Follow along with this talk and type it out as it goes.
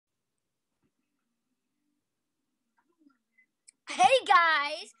Hey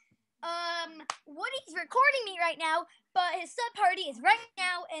guys, Woody's recording me right now, but his sub party is right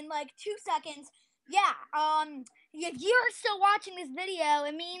now in like 2 seconds. Yeah, if you're still watching this video,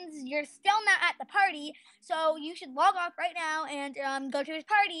 it means you're still not at the party, so you should log off right now and go to his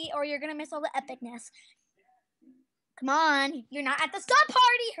party, or you're gonna miss all the epicness. Come on, you're not at the sub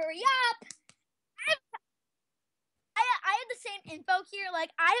party. Hurry up! I have the same info here.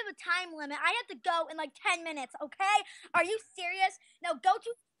 Like, I have a time limit. I have to go in like 10 minutes, okay? Are you serious? No, go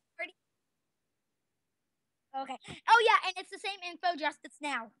to party. Okay. Oh, yeah, and it's the same info, just it's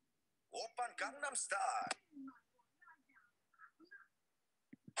now. Open Gangnam Style.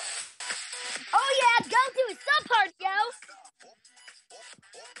 Oh, yeah, go to his sub party, yo.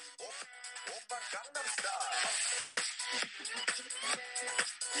 Open Gangnam Style.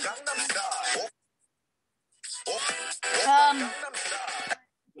 Gangnam Style. Gangnam Style.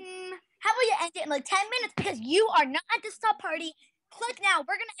 How about you end it in like 10 minutes because you are not at the sub party. Click now.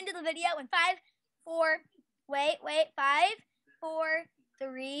 We're going to end the video in 5, 4, 5, 4,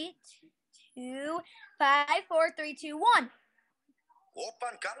 3, 2, 5, 4, 3, 2, 1.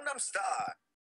 Open Gangnam Style.